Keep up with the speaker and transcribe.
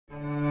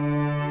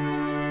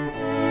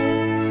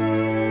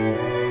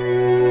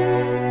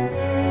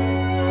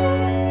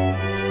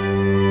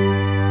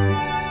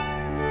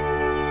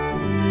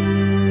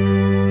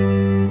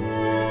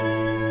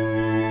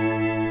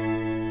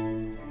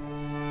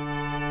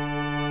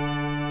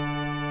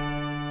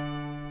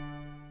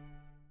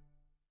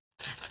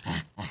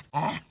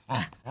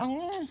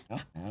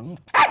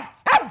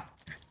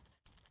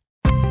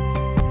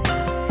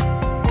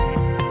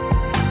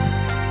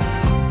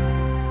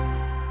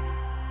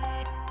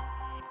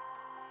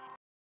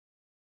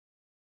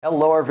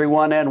Hello,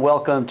 everyone, and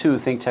welcome to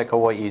ThinkTech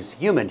Hawaii's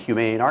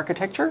Humane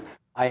Architecture.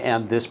 I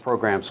am this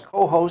program's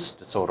co-host,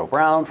 Desoto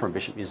Brown from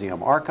Bishop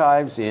Museum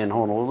Archives in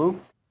Honolulu.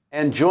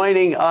 And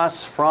joining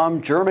us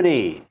from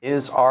Germany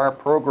is our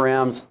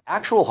program's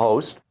actual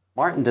host,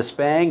 Martin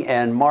Despang.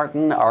 And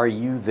Martin, are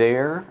you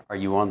there? Are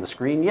you on the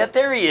screen yet?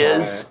 There he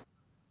is.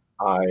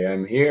 I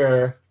am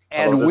here.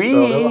 And hello,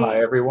 Desoto.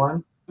 Hi,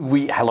 everyone.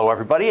 Hello,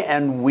 everybody.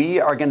 And we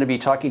are going to be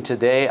talking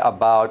today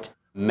about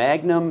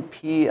Magnum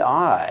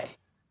PI.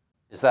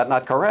 Is that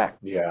not correct?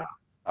 Yeah.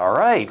 All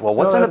right. Well,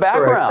 what's in the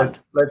background?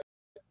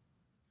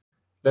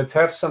 Let's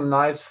have some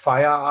nice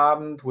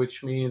Feierabend,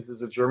 which means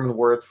is a German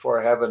word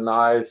for have a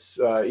nice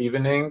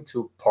evening,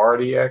 to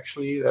party,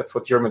 actually. That's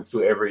what Germans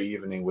do every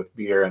evening with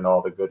beer and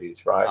all the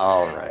goodies, right?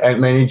 All right.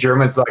 And many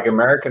Germans, like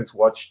Americans,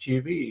 watch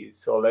TV.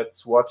 So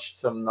let's watch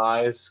some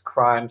nice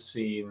crime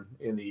scene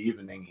in the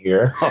evening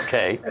here.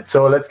 Okay.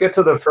 So let's get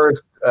to the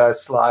first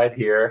slide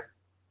here,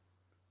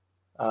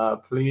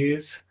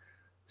 please.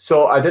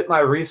 So I did my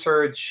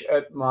research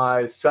at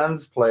my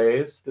son's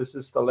place. This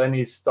is the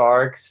Lenny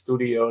Stark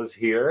Studios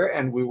here,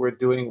 and we were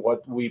doing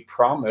what we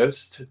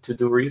promised to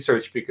do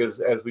research because,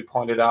 as we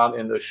pointed out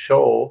in the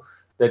show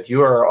that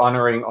you are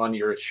honoring on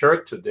your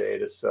shirt today,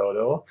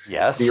 Desoto.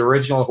 Yes. The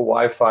original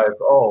Hawaii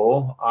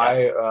 5.0.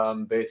 Yes.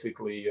 I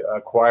basically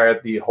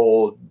acquired the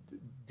whole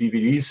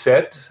DVD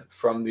set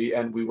from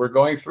and we were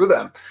going through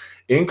them,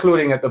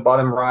 including at the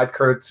bottom right,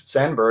 Kurt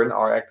Sandburn,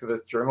 our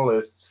activist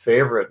journalist's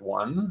favorite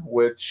one,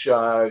 which,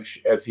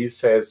 as he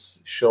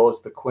says,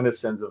 shows the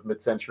quintessence of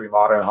mid-century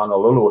modern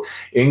Honolulu,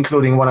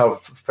 including one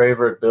of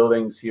favorite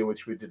buildings here,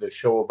 which we did a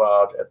show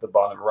about at the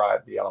bottom right,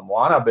 the Ala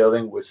Moana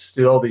building, with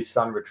still the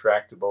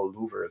sun-retractable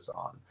louvers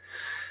on.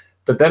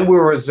 But then we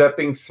were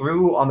zapping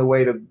through on the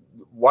way to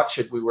watch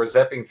it. We were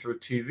zapping through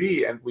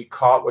TV, and we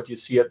caught what you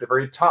see at the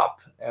very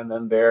top. And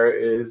then there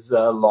is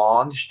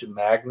launched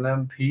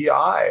Magnum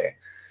PI.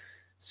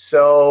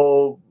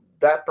 So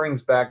that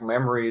brings back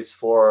memories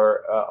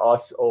for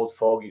us old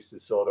fogies,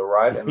 Desoto,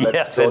 right? And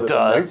let's go to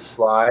the next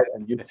slide,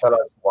 and you tell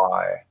us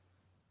why.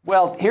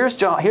 Well, here's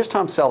Tom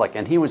Selleck,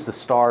 and he was the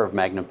star of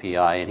Magnum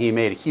PI, and he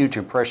made a huge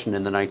impression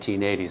in the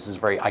 1980s. He's a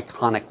very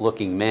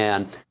iconic-looking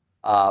man,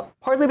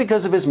 partly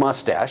because of his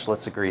mustache,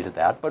 let's agree to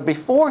that. But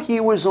before he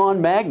was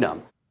on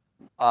Magnum,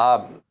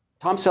 Tom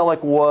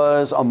Selleck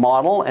was a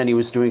model, and he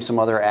was doing some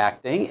other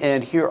acting.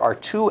 And here are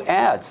two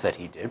ads that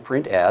he did,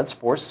 print ads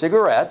for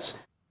cigarettes,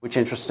 which,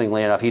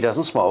 interestingly enough, he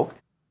doesn't smoke.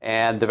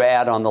 And the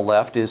ad on the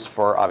left is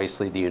for,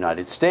 obviously, the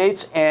United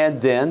States. And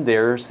then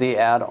there's the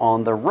ad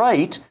on the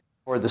right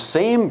for the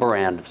same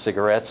brand of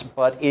cigarettes,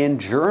 but in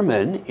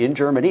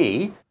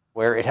Germany,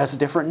 where it has a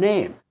different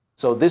name.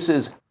 So this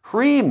is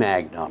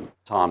pre-Magnum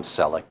Tom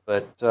Selleck,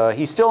 but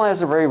he still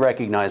has a very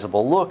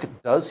recognizable look,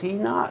 does he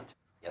not?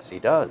 Yes, he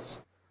does.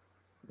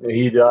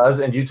 He does,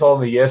 and you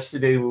told me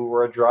yesterday we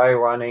were dry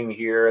running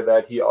here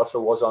that he also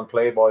was on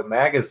Playboy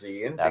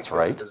magazine. That's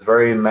right. His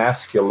very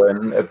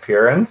masculine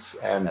appearance,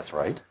 and that's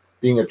right,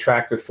 being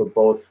attractive for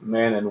both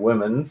men and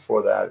women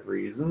for that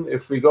reason.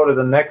 If we go to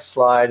the next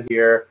slide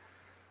here,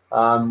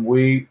 what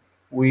we're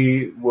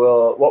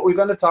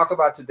going to talk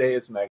about today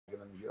is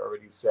Magnum. You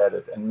already said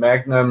it, and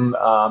Magnum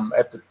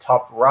at the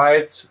top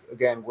right.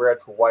 Again, we're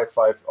at Hawaii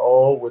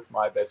 5.0 with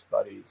my best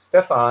buddy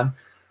Stefan,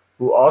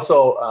 who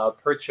also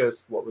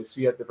purchased what we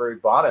see at the very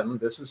bottom.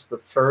 This is the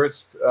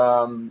first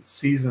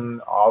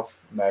season of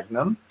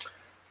Magnum,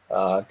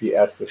 die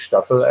erste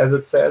Staffel, as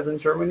it says in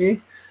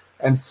Germany.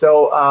 And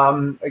so,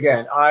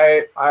 again,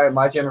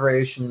 my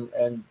generation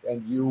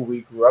and you,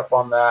 we grew up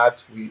on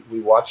that. We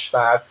watched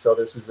that. So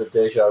this is a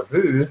déjà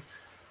vu.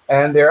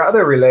 And there are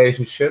other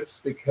relationships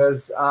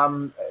because,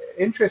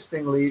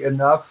 interestingly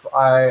enough,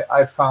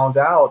 I found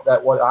out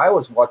that what I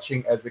was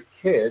watching as a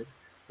kid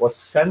was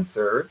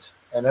censored.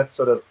 And that's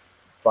sort of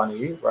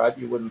funny, right?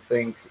 You wouldn't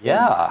think,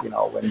 yeah,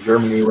 when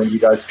Germany, when you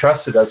guys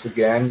trusted us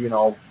again,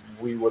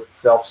 we would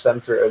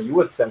self-censor, or you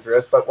would censor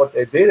us. But what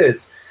they did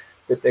is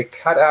that they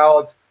cut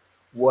out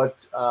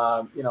what,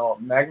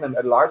 Magnum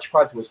at large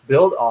parts was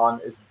built on,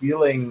 is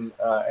dealing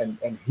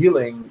and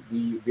healing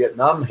the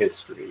Vietnam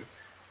history.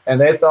 And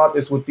they thought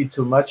this would be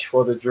too much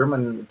for the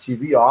German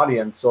TV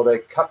audience, so they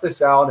cut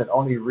this out. And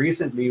only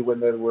recently, when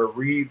they were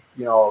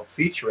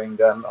featuring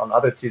them on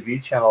other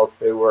TV channels,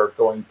 they were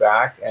going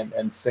back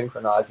and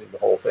synchronizing the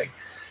whole thing.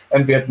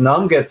 And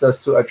Vietnam gets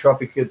us to a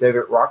tropical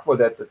David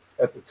Rockwood at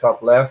the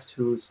top left,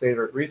 whose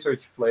favorite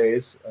research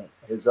place,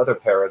 his other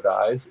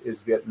paradise,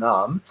 is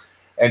Vietnam,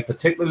 and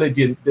particularly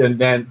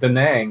Da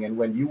Nang. And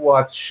when you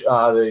watch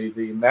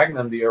the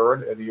Magnum, the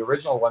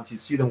original ones, you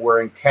see them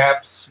wearing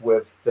caps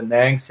with Da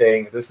Nang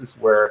saying this is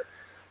where,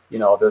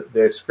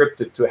 they're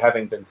scripted to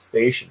having been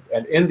stationed.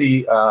 And in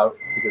the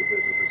because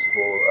this is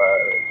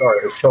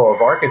a show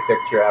of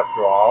architecture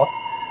after all,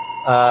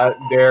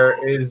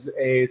 there is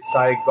a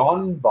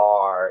Saigon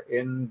bar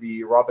in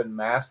the Robin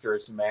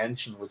Masters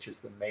mansion, which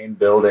is the main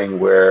building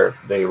where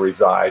they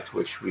reside,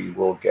 which we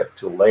will get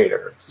to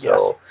later. So.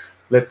 Yes.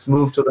 Let's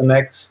move to the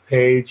next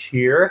page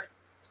here.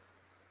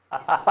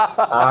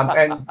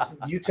 And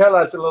you tell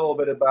us a little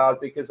bit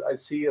about, because I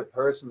see a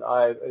person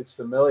is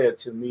familiar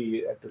to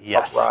me at the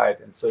top right,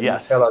 and so you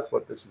tell us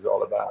what this is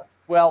all about.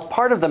 Well,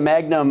 part of the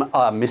Magnum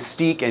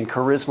mystique and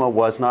charisma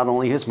was not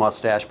only his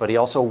mustache, but he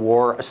also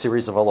wore a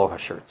series of aloha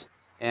shirts.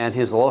 And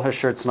his aloha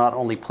shirts not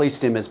only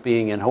placed him as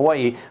being in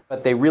Hawaii,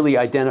 but they really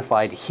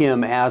identified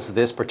him as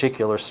this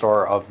particular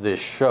star of this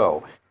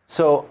show.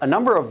 So a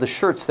number of the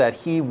shirts that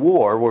he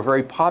wore were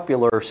very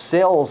popular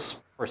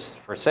for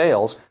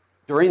sales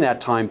during that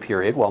time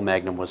period while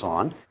Magnum was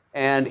on.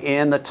 And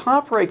in the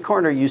top right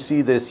corner, you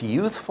see this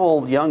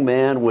youthful young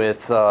man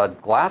with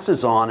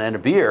glasses on and a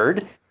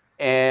beard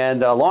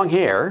and long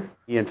hair.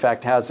 He, in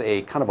fact, has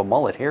a kind of a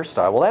mullet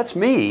hairstyle. Well, that's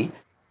me,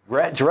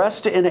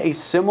 dressed in a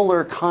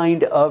similar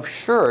kind of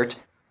shirt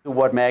to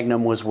what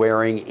Magnum was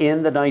wearing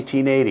in the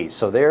 1980s.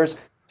 So there's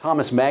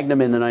Thomas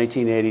Magnum in the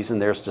 1980s,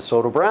 and there's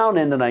Desoto Brown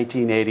in the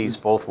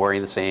 1980s, both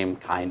wearing the same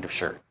kind of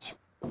shirts.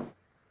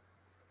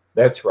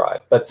 That's right.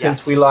 But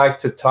since we like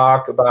to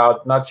talk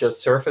about not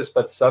just surface,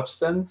 but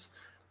substance,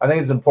 I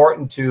think it's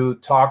important to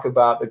talk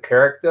about the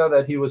character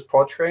that he was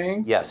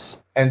portraying. Yes.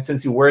 And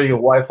since you wear your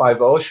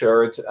Y50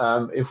 shirt,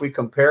 if we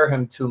compare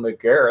him to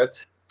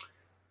McGarrett,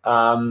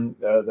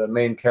 the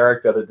main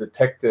character, the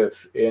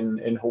detective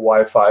in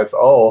Hawaii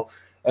 5-0,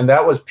 and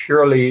that was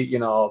purely, you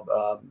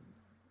know,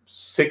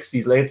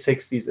 60s, late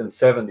 60s and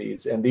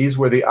 70s, and these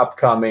were the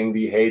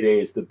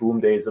heydays, the boom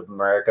days of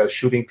America,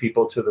 shooting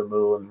people to the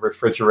moon,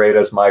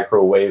 refrigerators,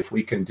 microwave,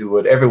 we can do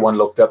it. Everyone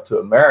looked up to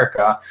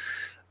America,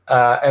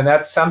 and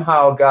that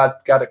somehow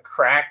got a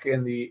crack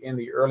in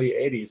the early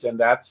 80s, and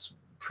that's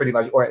pretty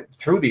much, or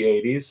through the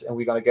 80s, and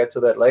we're going to get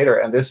to that later.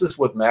 And this is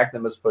what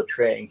Magnum is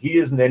portraying. He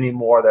isn't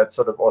anymore that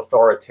sort of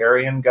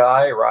authoritarian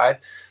guy, right?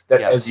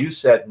 That, as you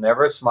said,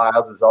 never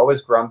smiles, is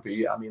always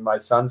grumpy. I mean, my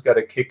son's got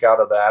a kick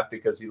out of that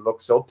because he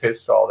looks so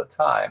pissed all the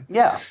time.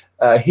 Yeah.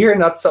 Here,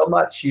 not so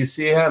much. You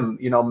see him,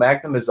 you know,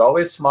 Magnum is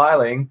always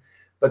smiling,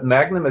 but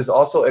Magnum is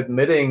also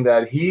admitting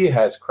that he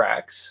has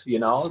cracks, you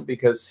know,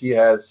 because he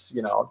has,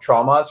 you know,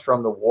 traumas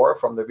from the war,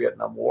 from the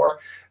Vietnam War.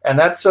 And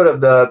that's sort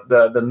of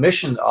the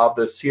mission of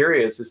the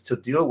series, is to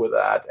deal with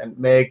that and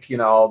make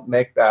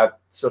that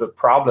sort of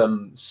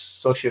problem,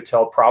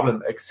 societal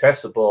problem,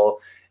 accessible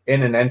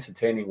in an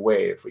entertaining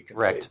way, if we can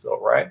say so,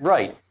 right?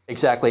 Right,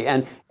 exactly.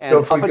 And so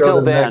up until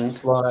then,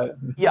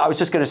 yeah, I was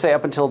just going to say,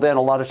 up until then,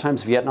 a lot of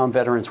times Vietnam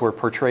veterans were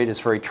portrayed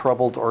as very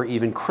troubled or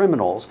even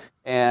criminals.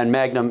 And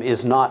Magnum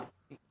is not.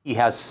 He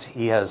has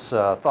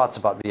thoughts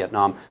about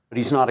Vietnam, but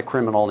he's not a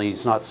criminal, and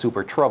he's not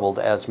super troubled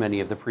as many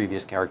of the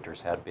previous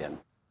characters had been.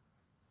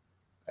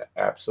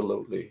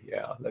 Absolutely,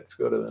 yeah. Let's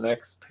go to the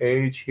next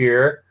page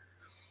here.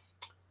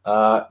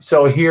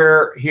 So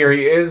here he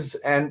is,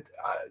 and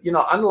you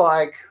know,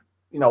 unlike,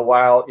 you know,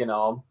 while, you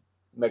know,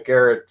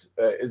 McGarrett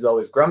is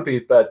always grumpy,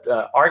 but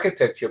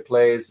architecture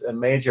plays a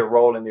major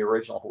role in the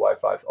original Hawaii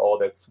 5-0.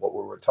 That's what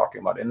we were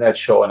talking about in that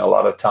show, and a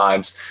lot of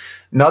times.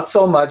 Not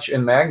so much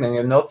in Magnum,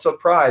 and not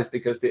surprised,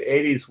 because the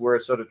 80s were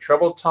sort of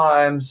troubled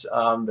times.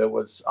 There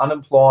was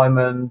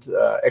unemployment,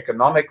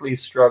 economically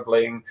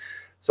struggling.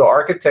 So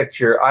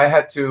architecture, I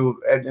had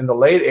to, in the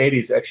late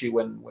 80s, actually,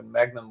 when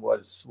Magnum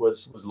was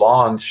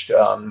launched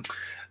in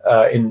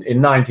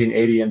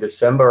 1980 in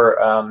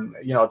December,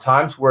 you know,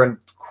 times weren't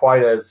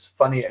quite as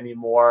funny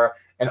anymore,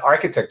 and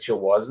architecture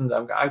wasn't.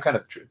 I'm kind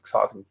of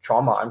talking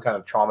trauma. I'm kind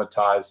of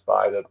traumatized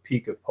by the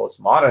peak of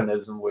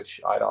postmodernism, which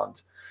I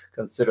don't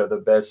consider the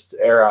best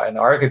era in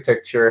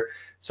architecture.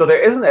 So there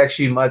isn't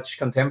actually much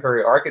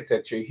contemporary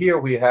architecture. Here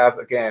we have,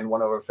 again,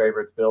 one of our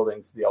favorite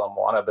buildings, the Ala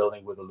Moana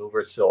building with a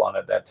louver sill on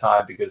at that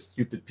time, because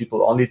stupid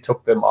people only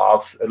took them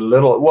off a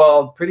little,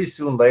 well, pretty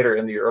soon later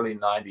in the early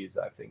 90s,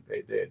 I think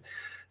they did.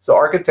 So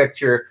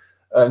architecture.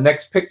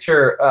 Next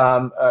picture,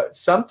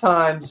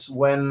 sometimes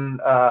when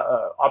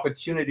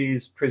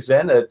opportunities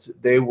presented,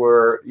 they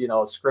were, you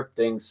know,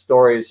 scripting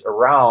stories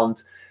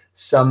around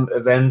some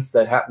events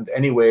that happened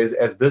anyways,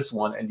 as this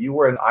one, and you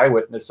were an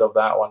eyewitness of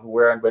that one.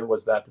 Where and when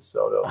was that,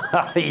 Desoto?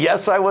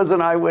 Yes, I was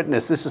an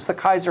eyewitness. This is the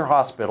Kaiser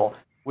Hospital,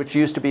 which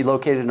used to be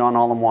located on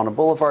Ala Moana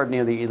Boulevard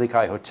near the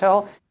Ilikai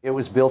Hotel. It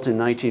was built in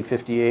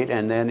 1958,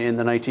 and then in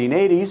the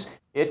 1980s,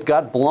 it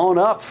got blown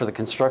up for the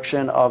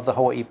construction of the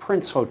Hawaii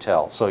Prince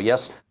Hotel. So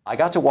yes, I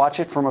got to watch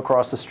it from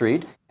across the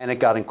street, and it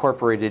got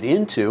incorporated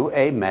into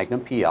a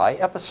Magnum PI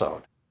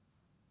episode.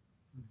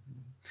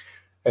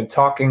 And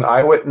talking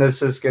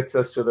eyewitnesses gets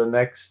us to the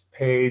next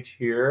page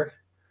here,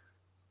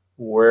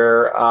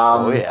 where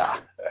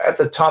at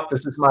the top,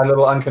 this is my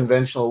little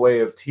unconventional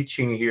way of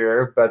teaching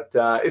here, but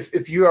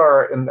if you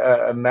are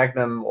a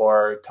Magnum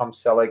or Tom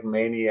Selleck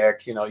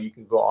maniac, you know, you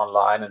can go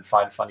online and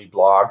find funny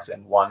blogs,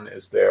 and one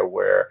is there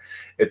where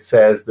it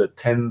says the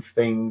 10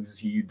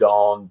 things you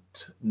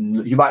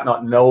might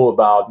not know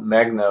about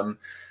Magnum,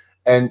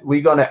 and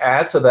we're going to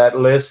add to that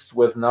list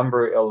with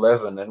number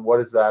 11. And what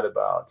is that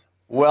about?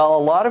 Well,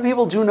 a lot of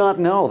people do not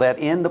know that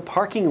in the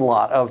parking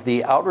lot of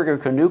the Outrigger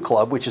Canoe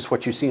Club, which is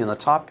what you see in the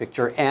top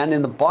picture, and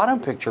in the bottom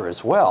picture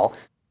as well,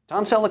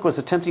 Tom Selleck was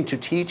attempting to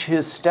teach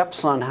his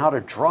stepson how to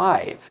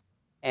drive.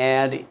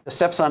 and the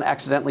stepson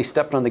accidentally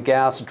stepped on the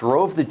gas,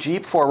 drove the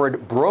Jeep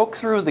forward, broke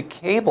through the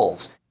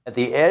cables at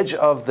the edge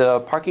of the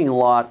parking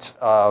lot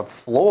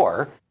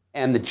floor,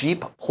 and the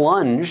Jeep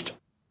plunged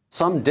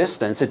some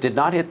distance. It did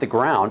not hit the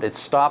ground. It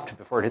stopped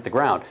before it hit the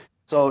ground.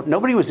 So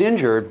nobody was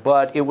injured,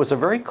 but it was a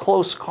very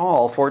close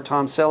call for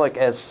Tom Selleck,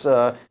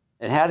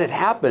 and had it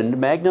happened,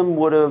 Magnum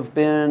would have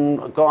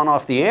gone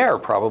off the air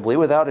probably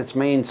without its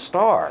main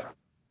star.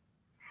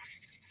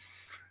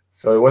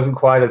 So it wasn't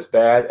quite as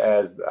bad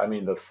as, I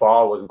mean, the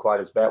fall wasn't quite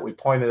as bad. We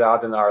pointed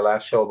out in our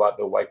last show about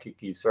the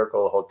Waikiki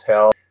Circle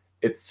Hotel.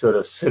 It's sort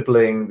of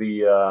sibling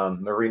the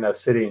Marina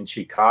City in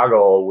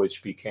Chicago,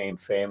 which became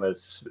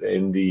famous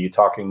in the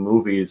talking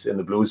movies in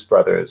the Blues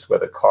Brothers, where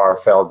the car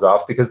falls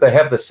off, because they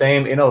have the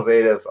same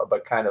innovative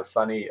but kind of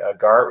funny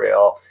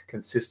guardrail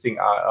consisting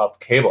of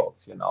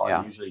cables, you know,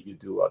 and usually you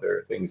do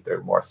other things that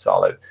are more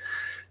solid.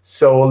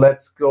 So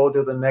let's go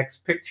to the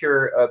next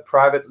picture,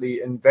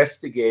 privately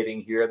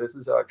investigating here. This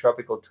is our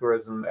tropical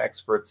tourism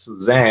expert,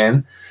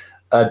 Suzanne,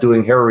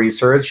 doing her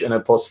research in a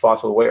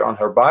post-fossil way on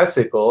her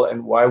bicycle.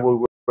 And why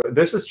would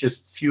this is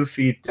just a few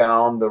feet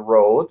down the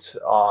road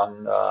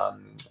on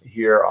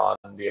here on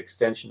the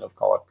extension of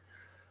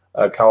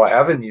Kaua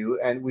Avenue,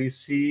 and we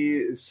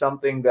see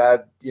something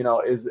that, you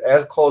know, is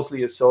as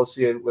closely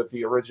associated with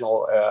the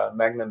original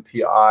Magnum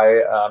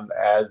PI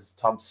as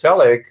Tom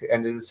Selleck,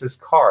 and it is his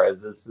car.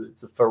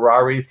 It's a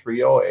Ferrari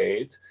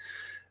 308,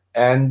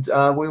 and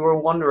we were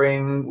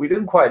wondering, we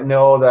didn't quite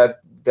know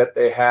that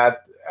they had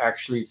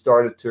actually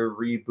started to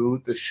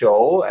reboot the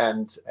show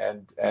and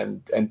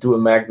do a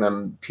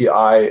Magnum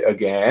PI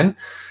again.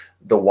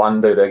 The one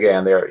that,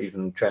 again, they're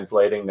even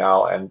translating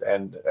now, and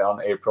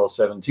on April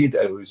 17th,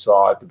 as we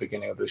saw at the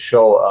beginning of the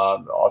show,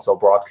 also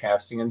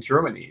broadcasting in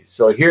Germany.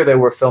 So here they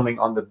were filming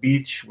on the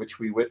beach, which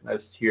we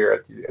witnessed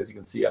here, as you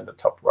can see on the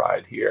top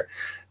right here.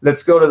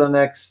 Let's go to the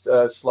next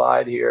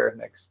slide here,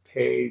 next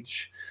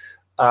page.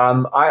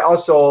 I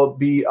also,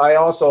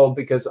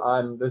 because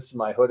this is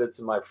my hood, it's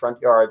in my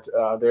front yard,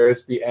 there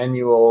is the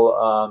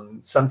annual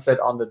Sunset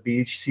on the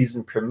Beach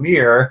season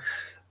premiere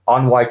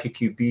on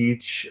Waikiki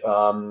Beach,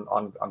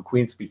 on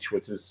Queens Beach,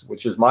 which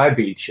is my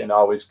beach, and I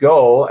always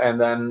go. And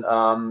then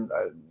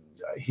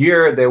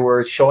here they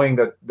were showing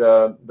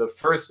the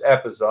first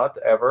episode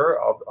ever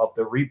of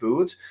the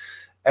reboot,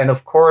 and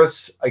of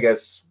course, I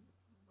guess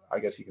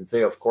you can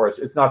say, of course,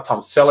 it's not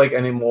Tom Selleck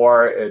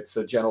anymore. It's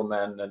a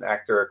gentleman, an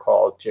actor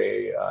called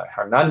Jay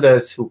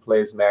Hernandez, who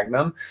plays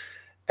Magnum.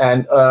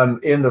 And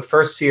in the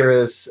first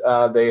series,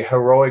 they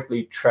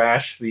heroically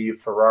trash the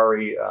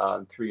Ferrari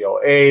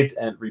 308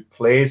 and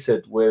replace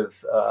it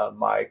with,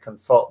 my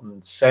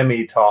consultant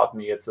Semi taught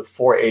me, it's a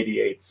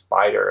 488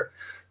 Spider.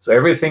 So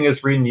everything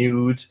is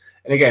renewed.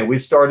 And again, we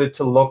started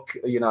to look,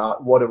 you know,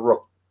 what a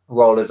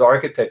role is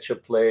architecture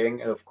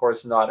playing, and of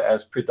course not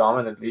as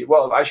predominantly,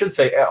 well, I should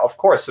say, of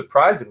course,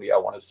 surprisingly, I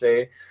want to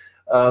say,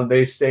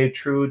 they stay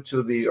true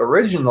to the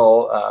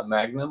original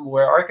Magnum,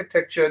 where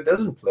architecture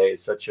doesn't play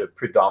such a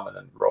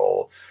predominant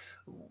role,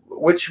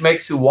 which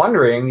makes you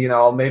wondering, you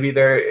know, maybe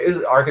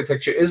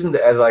architecture isn't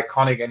as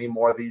iconic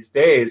anymore these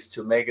days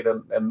to make it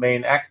a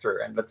main actor.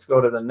 And let's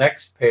go to the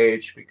next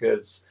page,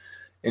 because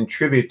in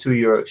tribute to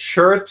your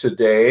shirt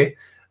today,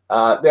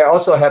 they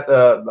also had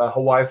the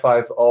Hawaii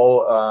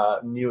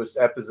 5-0 newest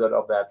episode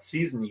of that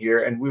season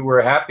here, and we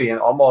were happy and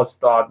almost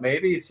thought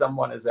maybe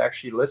someone is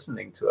actually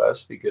listening to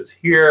us, because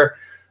here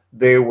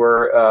they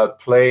were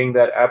playing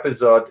that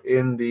episode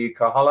in the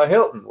Kahala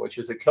Hilton, which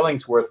is a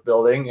Killingsworth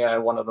building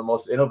and one of the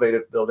most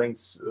innovative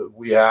buildings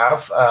we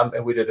have,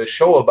 and we did a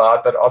show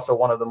about, but also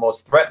one of the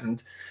most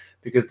threatened,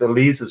 because the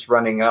lease is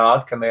running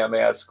out.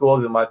 Kamehameha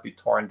Schools, it might be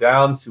torn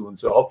down soon,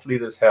 so hopefully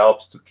this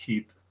helps to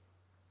keep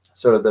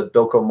sort of the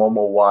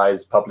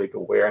Docomomo-wise public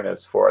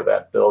awareness for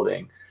that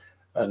building.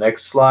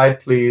 Next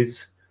slide,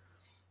 please.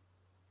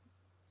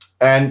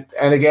 And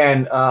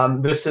again,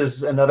 this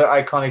is another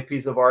iconic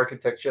piece of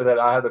architecture that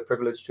I had the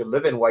privilege to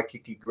live in,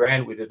 Waikiki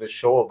Grand. We did a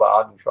show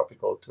about, and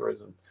tropical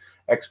tourism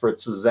expert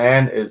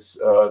Suzanne is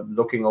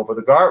looking over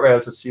the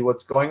guardrail to see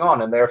what's going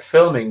on, and they're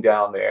filming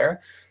down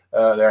there.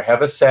 They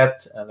have a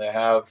set, and they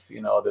have,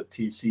 you know, the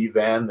TC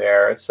van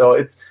there. So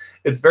it's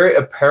very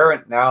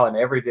apparent now in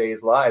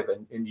everyday's life.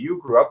 And you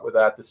grew up with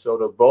that,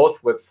 Desoto,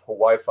 both with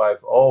Hawaii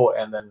 5-0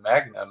 and then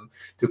Magnum,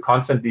 to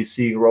constantly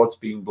see roads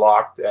being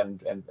blocked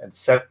and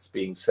sets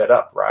being set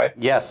up, right?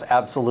 Yes,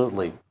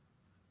 absolutely.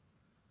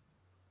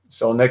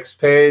 So next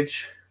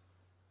page.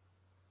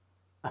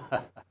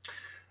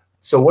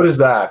 So what is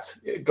that?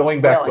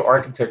 Going back to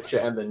architecture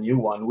and the new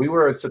one, we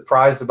were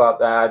surprised about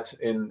that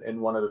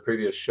in one of the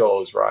previous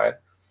shows, right?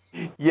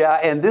 Yeah,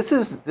 and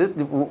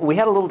we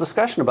had a little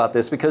discussion about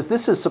this, because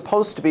this is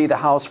supposed to be the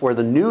house where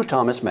the new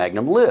Thomas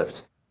Magnum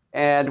lives.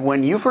 And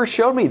when you first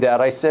showed me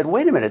that, I said,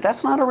 wait a minute,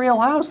 that's not a real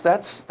house.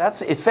 That's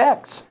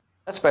effects.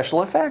 That's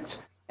special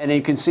effects. And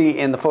you can see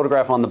in the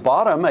photograph on the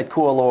bottom at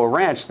Kualoa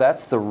Ranch,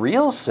 that's the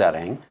real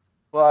setting.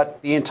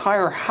 But the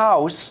entire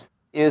house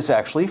is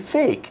actually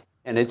fake.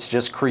 And it's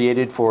just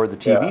created for the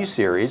TV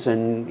series,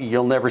 and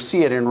you'll never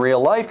see it in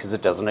real life because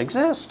it doesn't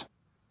exist.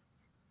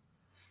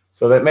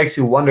 So that makes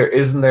you wonder,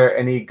 isn't there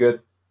any good,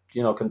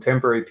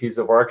 contemporary piece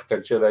of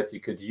architecture that you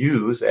could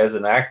use as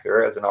an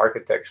actor, as an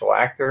architectural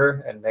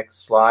actor? And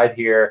next slide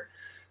here,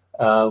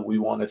 we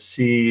want to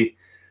see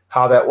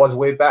how that was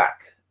way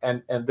back.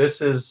 And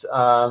this is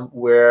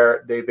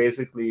where they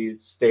basically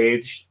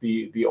staged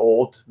the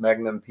old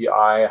Magnum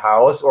PI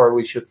house, or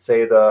we should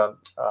say the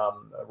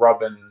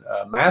Robin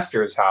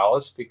Masters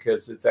house,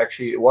 because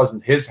it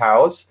wasn't his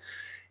house.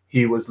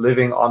 He was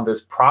living on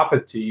this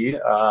property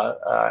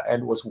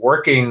and was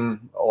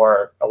working,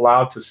 or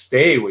allowed to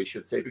stay, we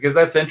should say, because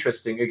that's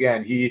interesting.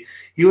 Again, he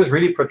was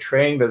really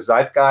portraying the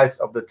zeitgeist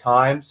of the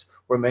times,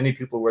 where many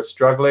people were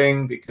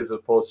struggling because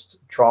of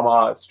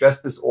post-trauma stress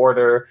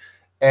disorder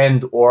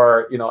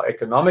or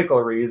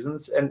economical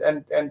reasons,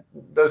 and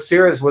the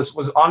series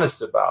was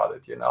honest about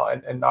it,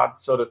 and not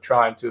sort of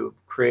trying to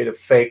create a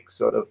fake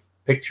sort of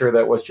picture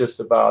that was just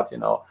about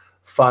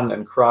fun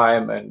and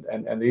crime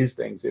and these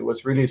things. It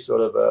was really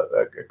sort of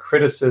a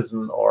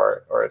criticism,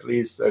 or at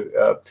least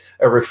a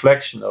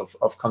reflection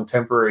of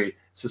contemporary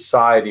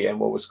society and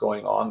what was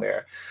going on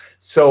there.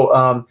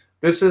 So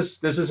this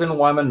is in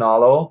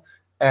Waimanalo.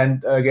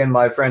 And again,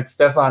 my friend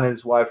Stefan and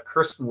his wife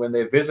Kirsten, when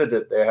they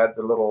visited, they had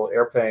the little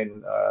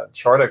airplane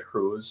charter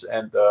cruise,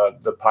 and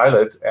the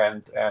pilot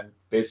and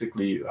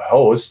basically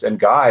host and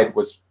guide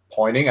was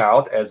pointing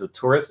out, as a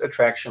tourist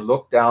attraction,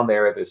 look down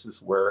there, this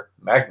is where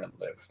Magnum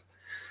lived.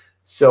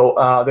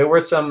 So there were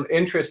some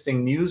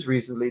interesting news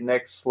recently,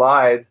 next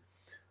slide,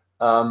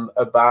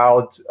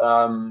 about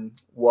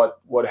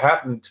what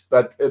happened.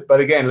 But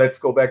again, let's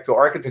go back to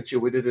architecture.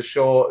 We did a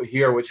show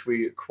here, which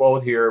we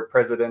quote here,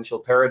 Presidential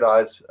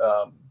Paradise,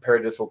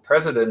 Paradisal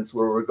Presidents,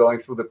 where we're going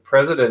through the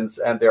presidents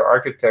and their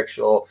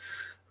architectural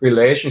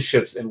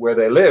relationships and where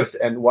they lived.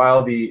 And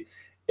while the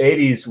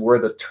 80s were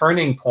the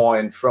turning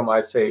point from,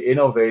 I say,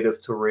 innovative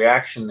to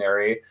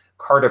reactionary,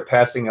 Carter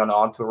passing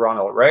on to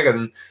Ronald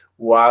Reagan,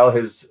 while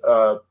his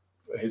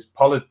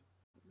political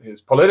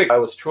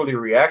was truly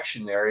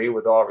reactionary,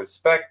 with all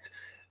respect.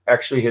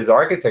 Actually, his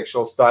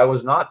architectural style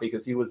was not,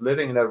 because he was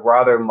living in a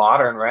rather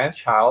modern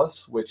ranch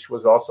house, which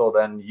was also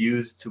then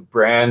used to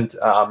brand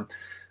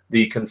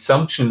the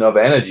consumption of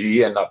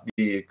energy and not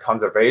the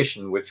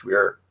conservation, which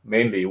we're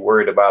mainly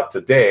worried about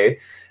today.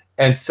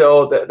 And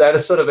so that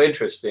is sort of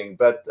interesting.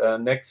 But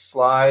next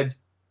slide,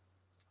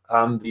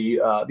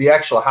 the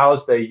actual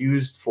house they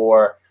used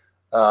for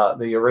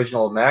the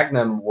original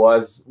Magnum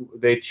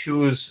they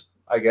choose,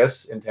 I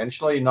guess,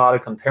 intentionally, not a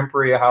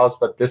contemporary house,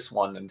 but this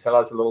one. And tell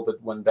us a little bit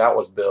when that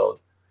was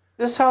built.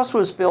 This house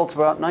was built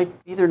about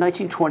either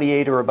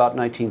 1928 or about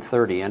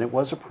 1930, and it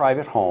was a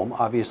private home,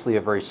 obviously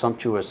a very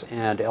sumptuous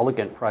and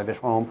elegant private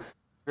home,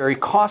 very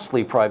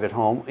costly private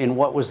home in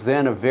what was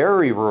then a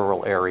very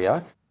rural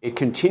area. It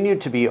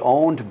continued to be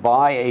owned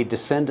by a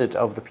descendant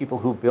of the people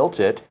who built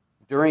it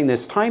during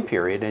this time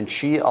period, and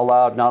she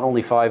allowed not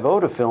only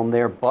 5-0 to film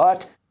there,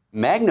 but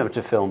Magnum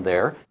to film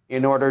there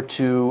in order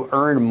to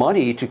earn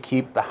money to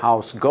keep the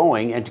house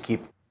going and to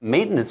keep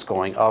maintenance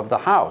going of the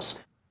house.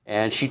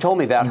 And she told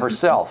me that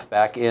herself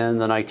back in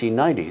the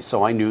 1990s,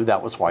 so I knew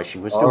that was why she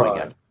was doing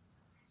it.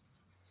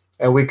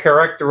 And we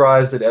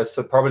characterize it as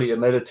probably a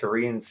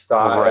Mediterranean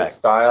style,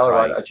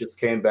 right? I just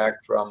came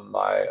back from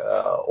my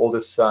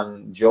oldest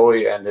son,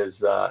 Joey, and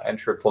his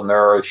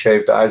entrepreneurial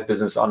shaved ice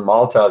business on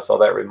Malta, so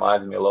that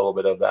reminds me a little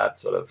bit of that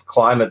sort of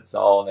climate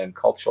zone and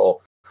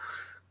cultural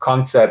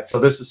concept. So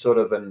this is sort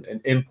of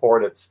an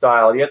imported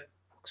style, yet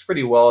looks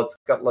pretty well. It's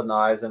got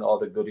lanais and all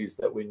the goodies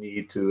that we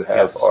need to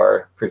have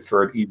our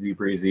preferred easy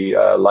breezy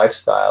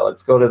lifestyle.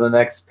 Let's go to the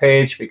next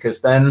page,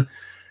 because then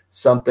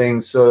something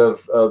sort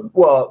of,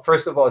 well,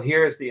 first of all,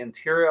 here's the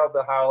interior of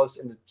the house,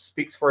 and it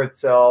speaks for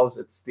itself.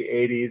 It's the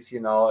 80s,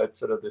 it's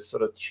sort of this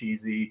sort of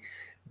cheesy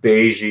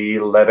beigey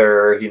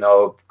leather,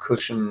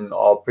 cushion,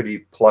 all pretty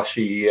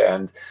plushy,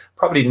 and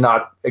probably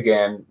not,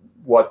 again,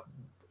 what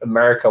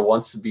America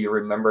wants to be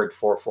remembered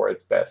for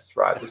its best,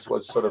 right? This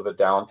was sort of a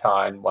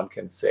downtime, one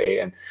can say.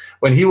 And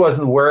when he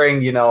wasn't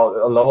wearing,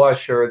 aloha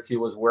shirts, he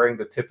was wearing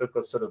the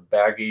typical sort of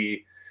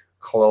baggy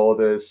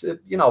clothes,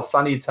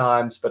 funny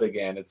times, but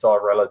again, it's all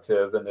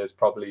relative, and there's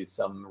probably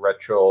some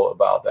retro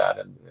about that,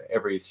 and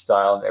every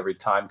style and every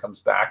time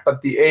comes back.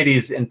 But the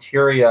 80s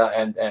interior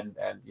and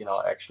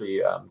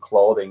actually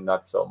clothing,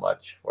 not so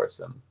much, for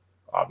some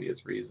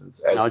obvious reasons.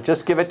 No,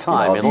 just give it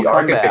time. It'll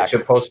come back. Architecture,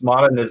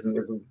 postmodernism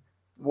isn't.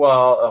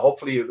 Well,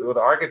 hopefully with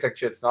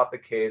architecture, it's not the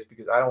case,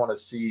 because I don't want to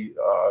see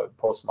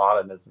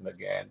postmodernism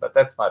again. But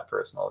that's my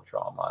personal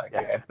trauma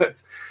again. Yeah.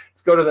 Let's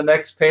go to the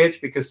next page,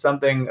 because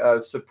something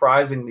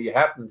surprisingly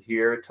happened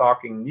here,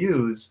 talking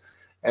news.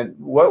 And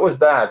what was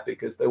that?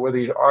 Because there were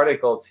these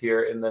articles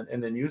here in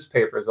the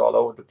newspapers all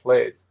over the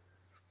place.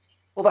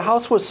 Well, the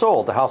house was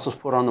sold. The house was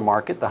put on the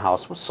market. The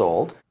house was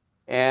sold.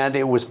 And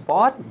it was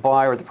bought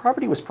by, or the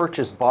property was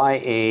purchased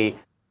by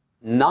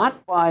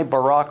not by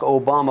Barack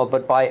Obama,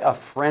 but by a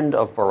friend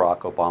of Barack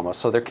Obama.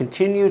 So there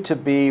continue to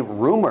be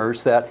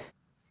rumors that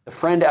the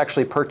friend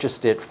actually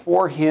purchased it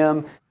for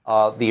him.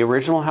 The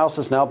original house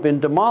has now been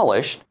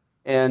demolished,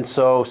 and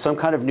so some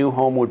kind of new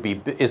home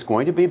is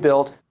going to be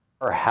built.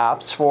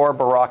 perhaps for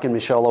Barack and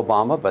Michelle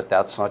Obama, but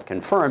that's not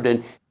confirmed.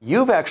 And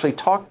you've actually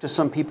talked to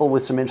some people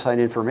with some inside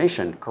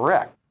information,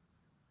 correct?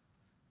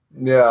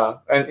 Yeah,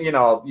 and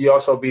you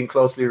also being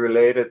closely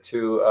related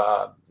to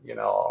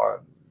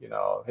our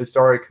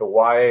historic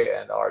Hawaii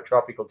and our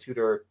tropical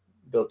tutor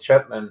Bill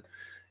Chapman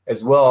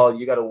as well.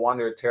 You got to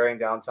wonder, tearing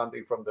down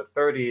something from the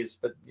 30s,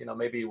 but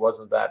maybe it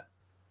wasn't that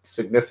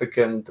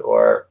significant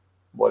or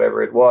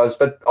whatever it was.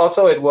 But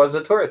also it was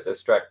a tourist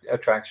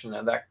attraction,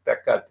 and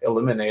that got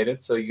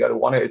eliminated. So you got to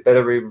wonder, it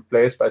better be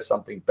replaced by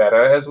something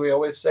better, as we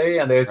always say.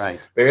 And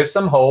there is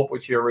some hope,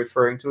 which you're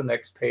referring to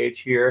next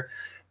page here,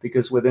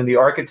 because within the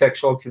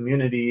architectural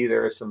community,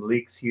 there are some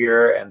leaks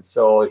here. And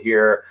so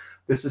here,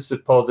 this is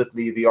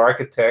supposedly the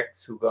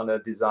architects who are going to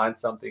design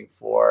something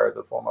for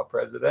the former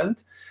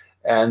president.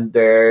 And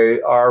they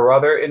are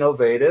rather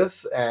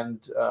innovative.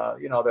 And,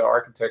 the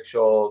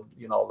architectural,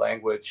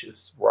 language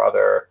is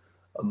rather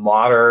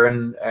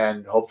modern.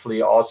 And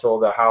hopefully also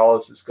the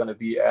house is going to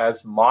be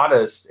as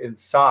modest in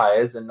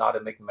size and not a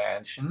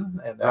McMansion.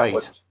 And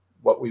that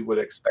what we would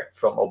expect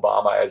from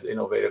Obama, as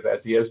innovative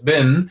as he has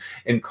been,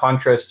 in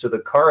contrast to the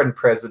current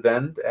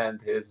president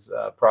and his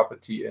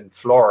property in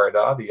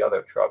Florida, the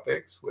other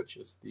tropics, which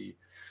is the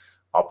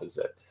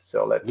opposite.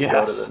 So let's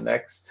go to the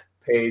next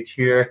page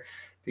here,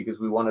 because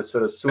we want to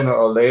sort of sooner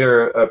or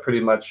later pretty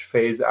much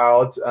phase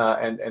out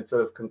and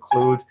sort of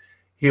conclude.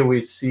 Here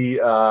we see,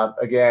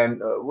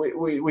 again,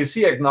 we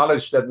see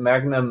acknowledged that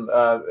Magnum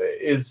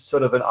is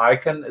sort of an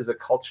icon, is a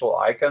cultural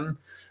icon.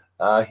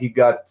 He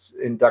got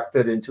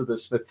inducted into the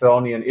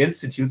Smithsonian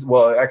Institute.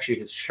 Well, actually,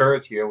 his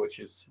shirt here, which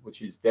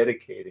he's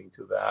dedicating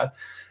to that,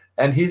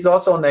 and he's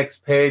also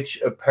next page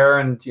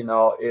apparent,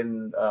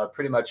 in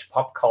pretty much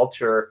pop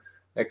culture.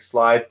 Next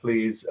slide,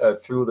 please.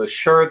 Through the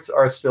shirts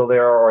are still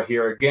there, or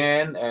here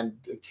again, and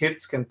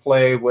kids can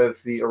play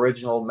with the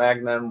original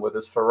Magnum, with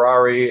his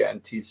Ferrari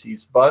and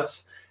TC's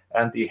bus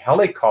and the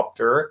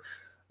helicopter.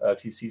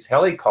 TC's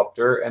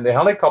helicopter, and the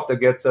helicopter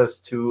gets us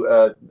to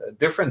a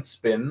different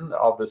spin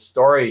of the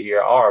story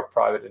here, our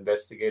private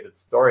investigated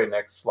story.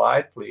 Next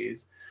slide,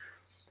 please,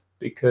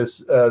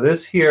 because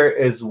this here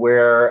is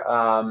where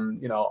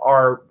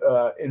our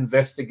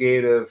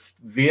investigative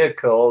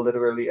vehicle,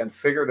 literally and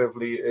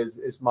figuratively,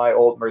 is my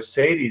old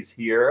Mercedes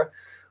here,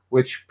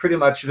 which pretty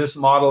much this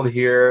model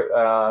here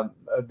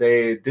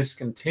they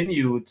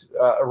discontinued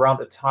around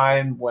the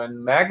time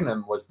when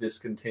Magnum was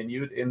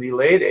discontinued in the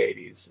late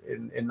 80s,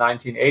 in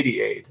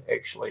 1988,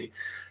 actually.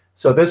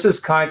 So this is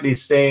kindly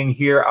staying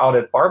here out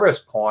at Barbers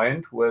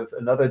Point with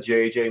another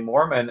J.J.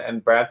 Mormon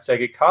and Brad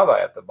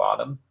Sagikawa at the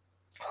bottom,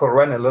 who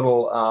run a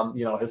little,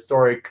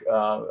 historic,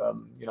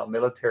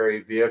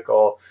 military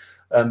vehicle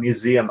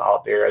museum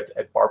out there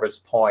at Barbers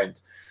Point.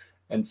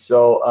 And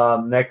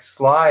so next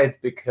slide,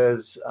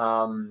 because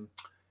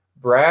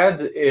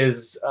Brad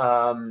is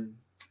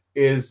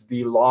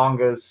the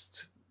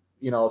longest,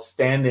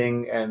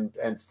 standing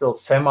and still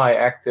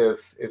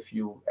semi-active, if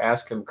you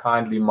ask him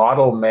kindly,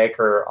 model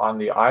maker on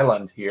the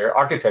island here,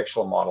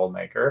 architectural model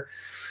maker.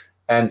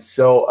 And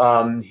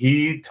so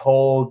he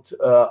told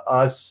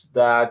us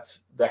that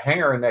the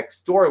hangar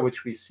next door,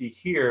 which we see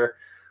here,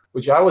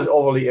 which I was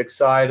overly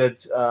excited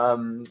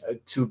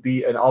to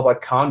be an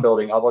Albert Kahn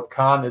building. Albert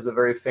Kahn is a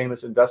very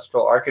famous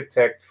industrial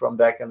architect from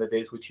back in the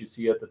days, which you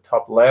see at the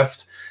top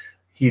left.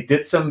 He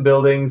did some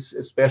buildings,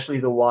 especially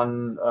the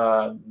one,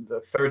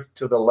 the third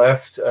to the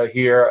left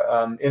here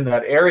in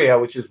that area,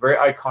 which is very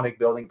iconic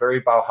building,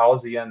 very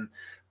Bauhausian.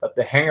 But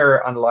the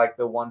hangar, unlike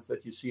the ones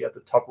that you see at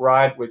the top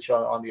right, which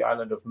are on the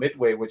island of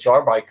Midway, which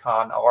are by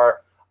Kahn,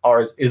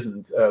 ours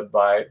isn't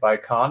by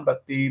Kahn,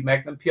 but the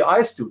Magnum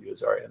PI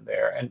studios are in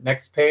there. And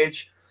next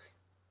page,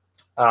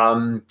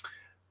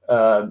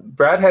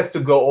 Brad has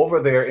to go over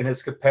there in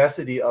his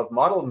capacity of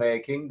model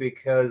making,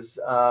 because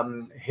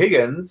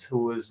Higgins,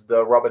 who is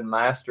the Robin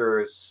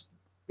Masters,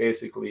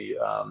 basically,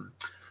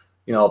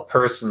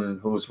 person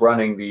who's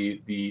running the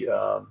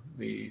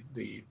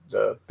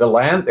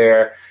land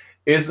there,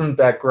 isn't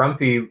that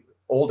grumpy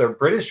older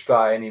British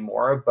guy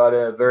anymore, but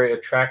a very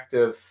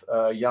attractive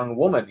young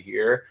woman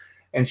here.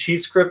 And she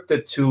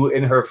scripted to,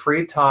 in her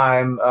free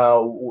time,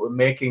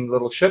 making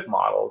little ship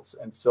models.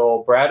 And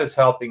so Brad is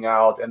helping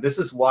out. And this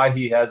is why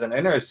he has an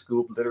inner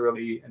scoop,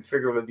 literally and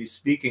figuratively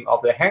speaking,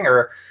 of the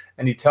hangar.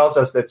 And he tells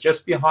us that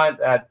just behind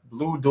that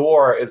blue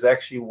door is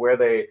actually where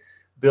they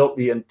built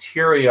the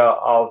interior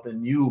of the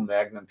new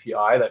Magnum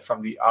PI, that from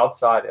the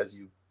outside, as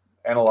you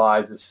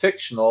analyze, is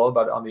fictional,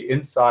 but on the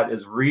inside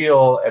is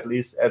real, at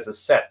least as a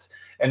set.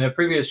 And in a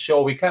previous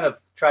show, we kind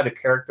of tried to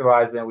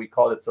characterize it, and we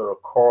called it sort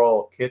of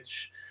choral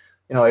kitsch.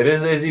 It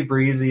is easy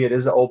breezy, it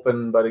is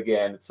open, but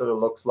again, it sort of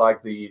looks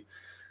like the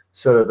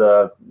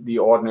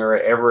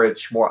ordinary,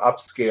 average, more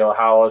upscale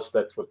house.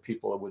 That's what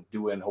people would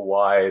do in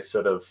Hawaii,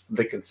 sort of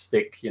lick and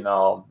stick,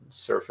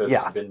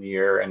 surface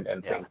veneer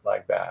and things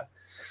like that.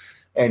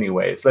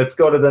 Anyways, let's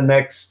go to the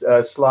next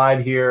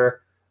slide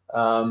here,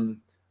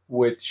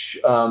 which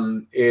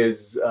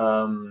is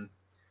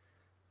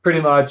pretty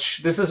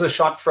much, this is a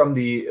shot from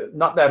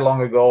not that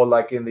long ago,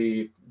 like in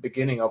the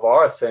beginning of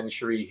our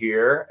century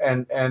here,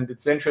 and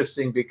it's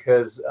interesting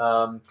because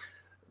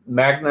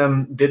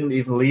Magnum didn't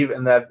even live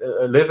in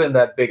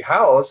that big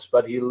house,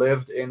 but he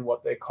lived in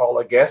what they call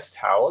a guest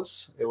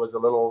house. It was a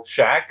little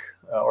shack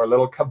or a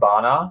little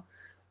cabana.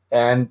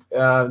 And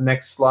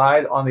next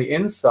slide, on the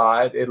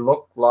inside, it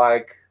looked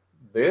like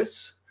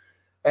this.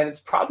 And it's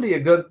probably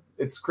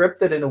it's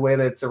scripted in a way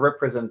that it's a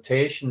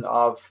representation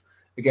of,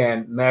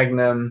 again,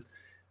 Magnum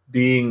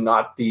being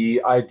not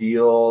the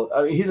ideal.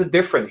 I mean, he's a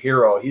different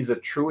hero. He's a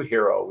true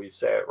hero, we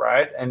say,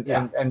 right?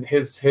 And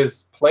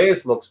his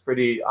place looks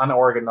pretty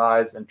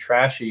unorganized and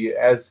trashy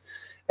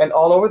and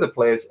all over the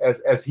place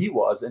as he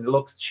was, and it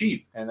looks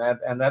cheap. And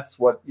that's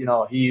what, you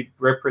know, he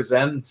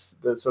represents,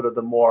 the sort of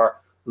the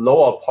more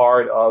lower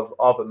part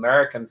of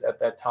Americans at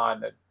that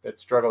time that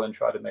struggle and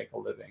try to make a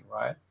living,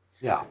 right?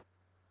 Yeah.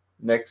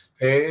 Next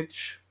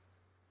page.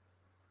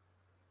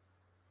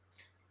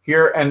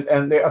 Here,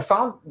 and I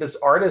found this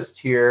artist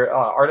here,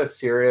 artist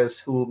series,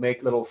 who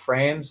make little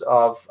frames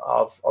of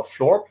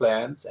floor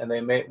plans, and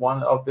they made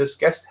one of this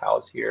guest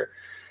house here.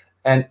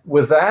 And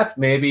with that,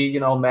 maybe, you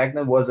know,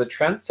 Magnum was a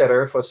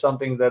trendsetter for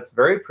something that's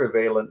very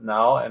prevalent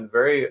now and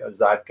very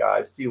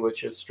zeitgeisty,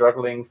 which is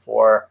struggling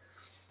for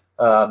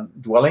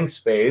dwelling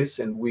space.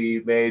 And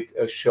we made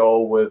a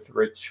show with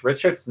Rich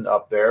Richardson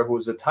up there,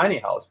 who's a tiny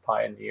house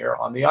pioneer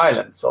on the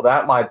island. So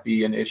that might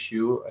be an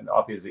issue, and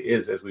obviously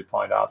is, as we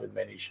point out in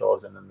many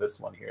shows, and in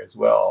this one here as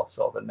well.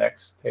 So the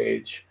next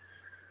page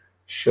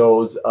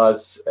shows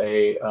us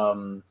a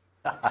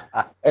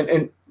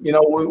and you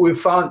know, we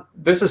found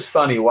this is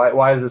funny.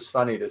 Why is this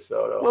funny,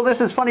 Desoto? Well, this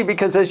is funny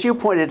because, as you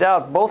pointed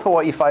out, both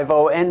Hawaii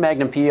Five-0 and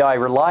Magnum PI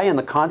rely on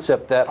the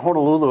concept that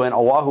Honolulu and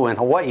Oahu and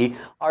Hawaii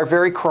are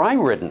very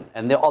crime-ridden,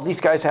 and all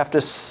these guys have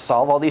to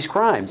solve all these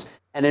crimes.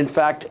 And in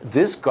fact,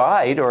 this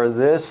guide or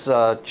this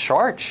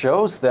chart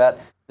shows that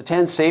the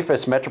 10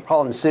 safest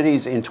metropolitan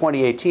cities in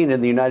 2018 in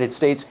the United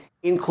States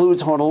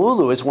includes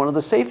Honolulu as one of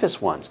the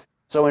safest ones.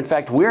 So in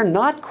fact, we're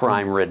not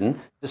crime-ridden,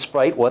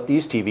 despite what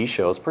these TV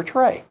shows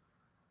portray.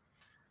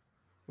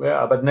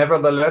 Yeah, but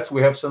nevertheless,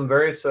 we have some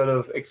very sort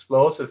of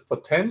explosive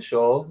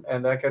potential,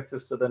 and that gets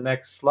us to the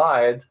next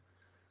slide.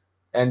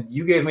 And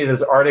you gave me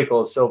this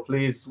article, so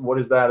please, what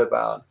is that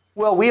about?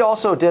 Well, we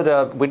also did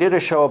a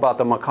show about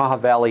the Makaha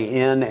Valley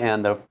Inn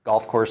and the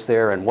golf course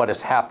there, and what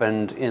has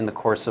happened in the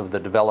course of the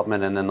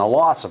development and then the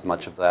loss of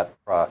much of that,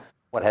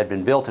 what had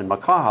been built in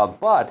Makaha.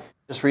 But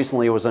just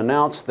recently, it was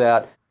announced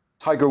that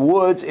Tiger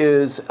Woods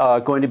is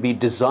going to be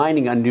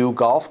designing a new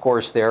golf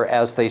course there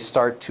as they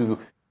start to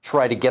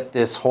try to get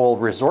this whole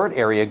resort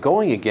area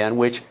going again,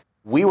 which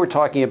we were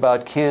talking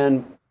about.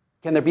 Can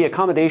there be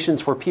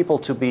accommodations for people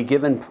to be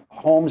given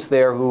homes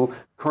there who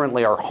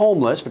currently are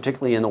homeless,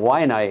 particularly in the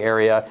Waianae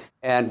area?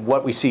 And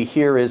what we see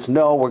here is,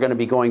 no, we're going to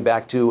be going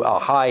back to a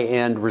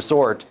high-end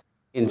resort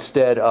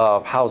instead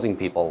of housing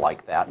people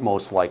like that,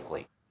 most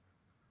likely.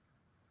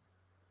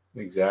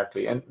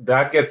 Exactly. And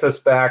that gets us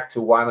back to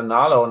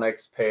Waimanalo,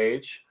 next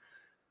page,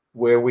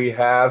 where we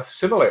have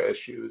similar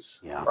issues,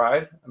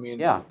 right? I mean,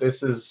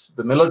 this is,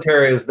 the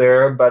military is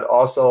there, but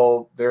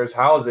also there's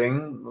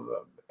housing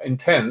in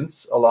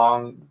tents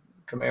along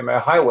Kamehameha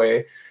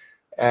Highway,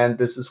 and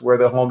this is where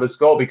the homeless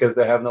go because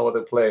they have no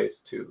other place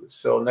to.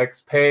 So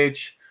next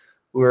page,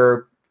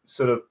 we're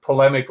sort of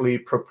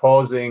polemically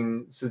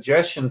proposing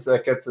suggestions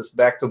that gets us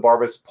back to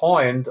Barbara's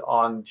point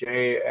on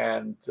Jay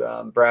and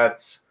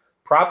Brad's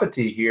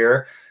property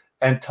here,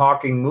 and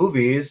talking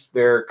movies.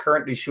 They're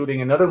currently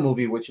shooting another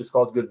movie which is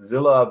called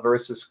Godzilla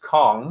versus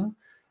Kong,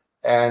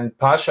 and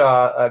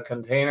Pasha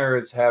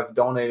Containers have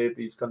donated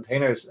these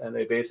containers, and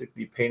they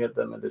basically painted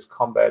them in this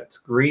combat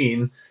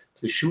green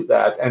to shoot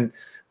that. And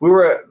we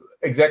were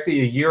exactly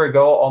a year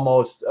ago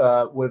almost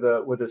with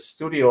a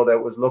studio that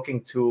was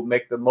looking to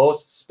make the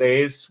most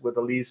space with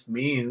the least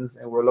means,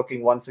 and we're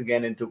looking once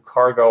again into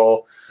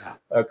cargo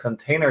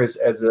containers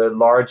as a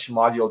large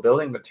module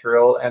building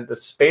material. And the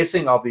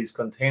spacing of these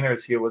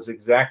containers here was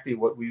exactly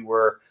what we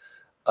were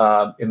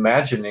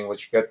imagining,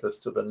 which gets us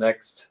to the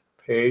next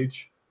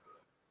page.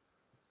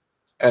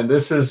 And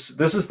this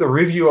is the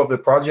review of the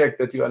project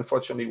that you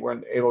unfortunately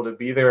weren't able to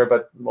be there,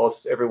 but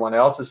most everyone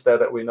else is there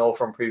that we know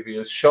from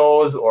previous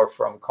shows or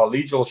from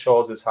collegial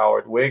shows. Is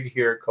Howard Wigg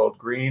here, Code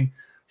Green,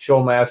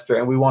 showmaster,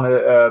 and we want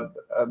to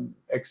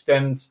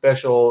extend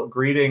special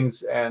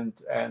greetings and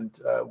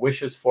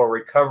wishes for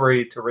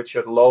recovery to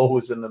Richard Lowe,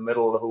 who's in the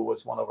middle, who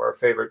was one of our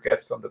favorite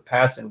guests from the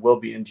past and will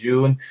be in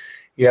June.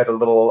 He had a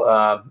little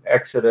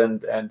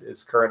accident and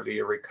is currently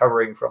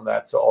recovering from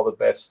that. So all the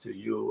best to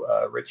you,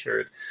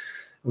 Richard.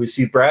 We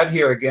see Brad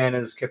here again in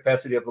his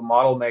capacity of a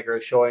model maker,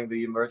 showing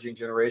the emerging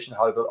generation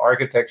how to build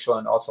architectural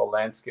and also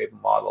landscape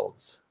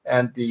models.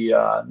 And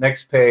the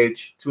next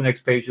page, two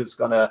next pages,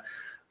 going to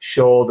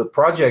show the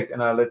project,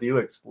 and I'll let you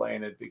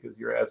explain it because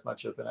you're as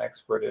much of an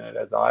expert in it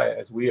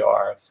as we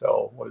are.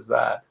 So what is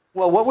that?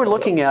 Well, what we're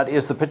looking at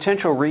is the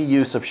potential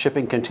reuse of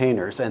shipping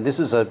containers, and this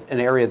is an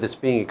area that's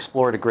being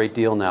explored a great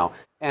deal now.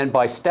 And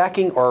by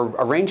stacking or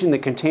arranging the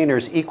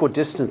containers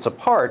equidistant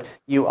apart,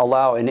 you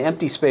allow an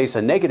empty space,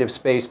 a negative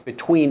space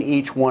between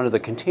each one of the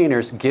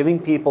containers, giving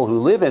people who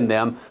live in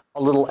them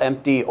a little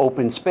empty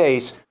open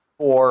space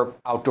for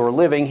outdoor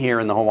living here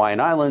in the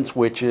Hawaiian Islands,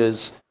 which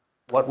is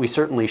what we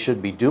certainly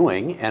should be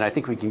doing. And I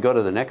think we can go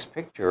to the next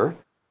picture.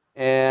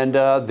 And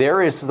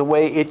there is the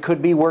way it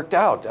could be worked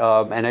out.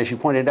 And as you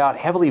pointed out,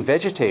 heavily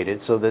vegetated,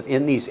 so that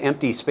in these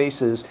empty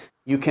spaces,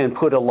 you can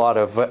put a lot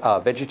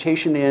of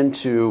vegetation in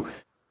to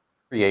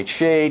create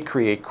shade,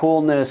 create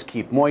coolness,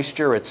 keep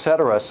moisture,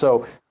 etc.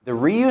 So the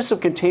reuse of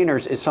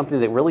containers is something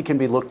that really can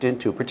be looked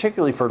into,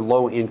 particularly for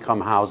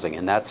low-income housing.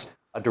 And that's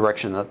a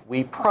direction that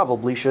we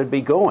probably should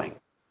be going.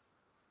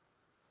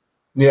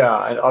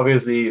 Yeah, and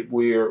obviously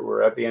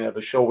we're at the end of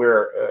the show.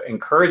 We're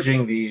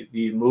encouraging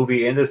the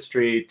movie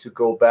industry to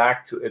go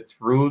back to its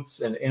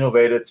roots and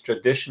innovate its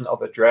tradition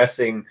of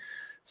addressing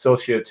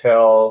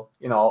societal,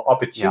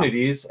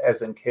 opportunities,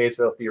 as in case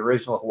of the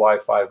original Hawaii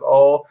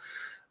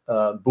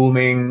 5.0,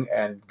 booming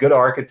and good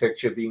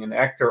architecture being an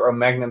actor, or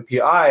Magnum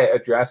PI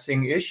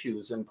addressing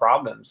issues and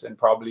problems and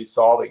probably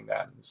solving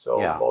them. So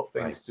both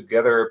things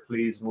together,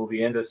 please,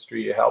 movie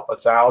industry, help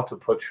us out to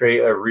portray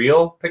a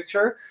real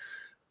picture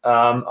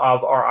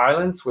of our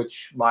islands,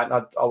 which might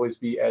not always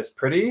be as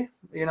pretty,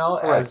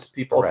 as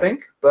people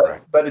think,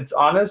 but it's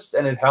honest,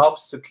 and it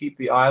helps to keep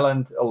the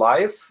island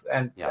alive.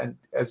 And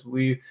as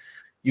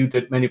you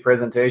did many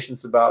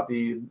presentations about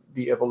the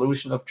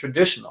evolution of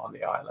tradition on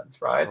the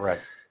islands, right?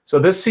 So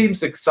this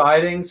seems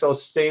exciting. So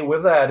stay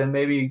with that, and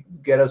maybe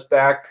get us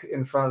back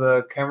in front of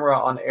the camera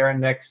on air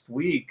next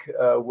week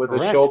with a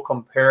show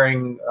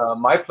comparing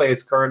my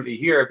place currently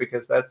here,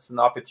 because that's an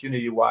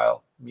opportunity,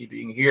 while me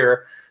being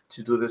here,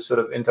 to do this sort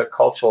of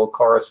intercultural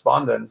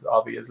correspondence,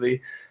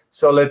 obviously.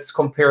 So let's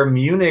compare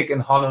Munich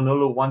and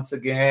Honolulu once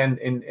again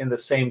in the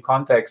same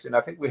context. And I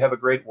think we have a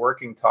great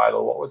working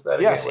title. What was that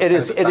again? Yes, it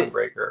is.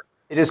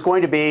 It is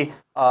going to be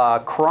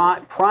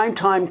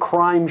primetime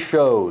crime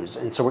shows.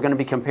 And so we're going to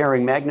be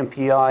comparing Magnum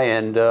PI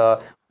and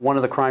one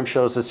of the crime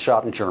shows that's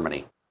shot in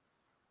Germany.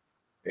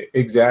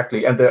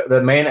 Exactly. And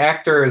the main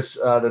actors,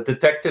 the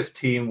detective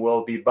team,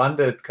 will be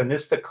Bandit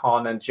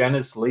Kanistakon and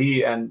Janice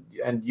Lee, and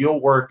your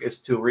work is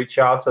to reach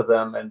out to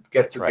them and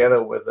get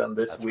together with them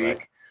this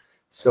week.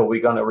 So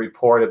we're going to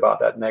report about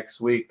that next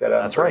week, that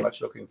I'm very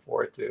much looking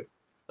forward to.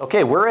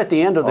 Okay, we're at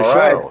the end of the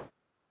show.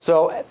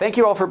 So thank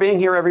you all for being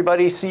here,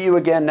 everybody. See you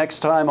again next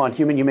time on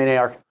Human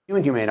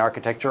Humane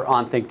Architecture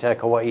on ThinkTech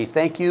Hawaii.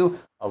 Thank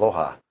you.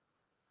 Aloha.